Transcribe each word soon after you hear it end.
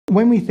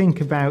When we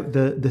think about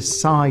the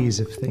size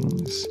of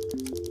things,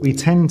 we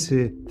tend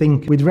to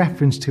think with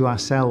reference to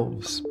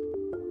ourselves.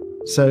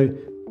 So,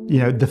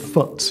 the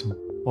foot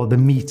or the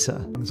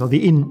metre or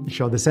the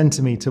inch or the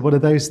centimetre, what are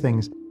those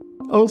things?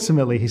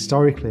 Ultimately,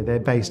 historically, they're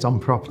based on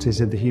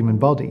properties of the human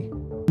body.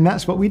 And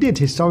that's what we did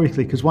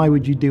historically, because why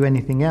would you do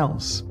anything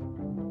else?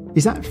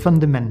 Is that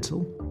fundamental?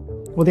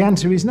 Well, the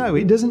answer is no.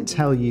 It doesn't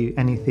tell you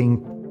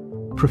anything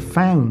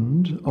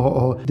profound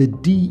or the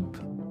deep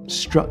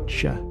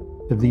structure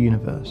of the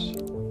universe.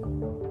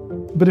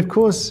 But of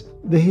course,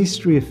 the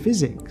history of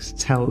physics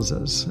tells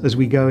us, as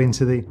we go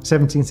into the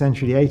 17th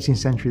century, the 18th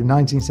century, the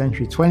 19th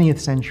century, 20th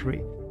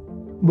century,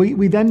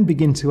 we then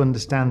begin to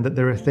understand that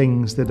there are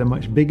things that are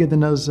much bigger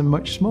than us and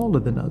much smaller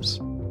than us.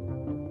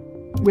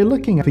 We're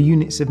looking for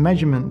units of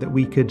measurement that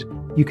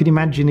you could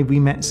imagine if we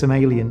met some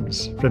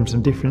aliens from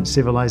some different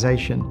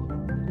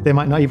civilization. They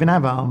might not even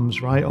have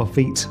arms, right, or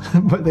feet,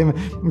 but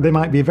they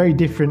might be very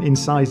different in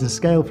size and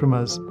scale from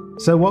us.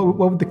 So what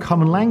would the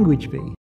common language be?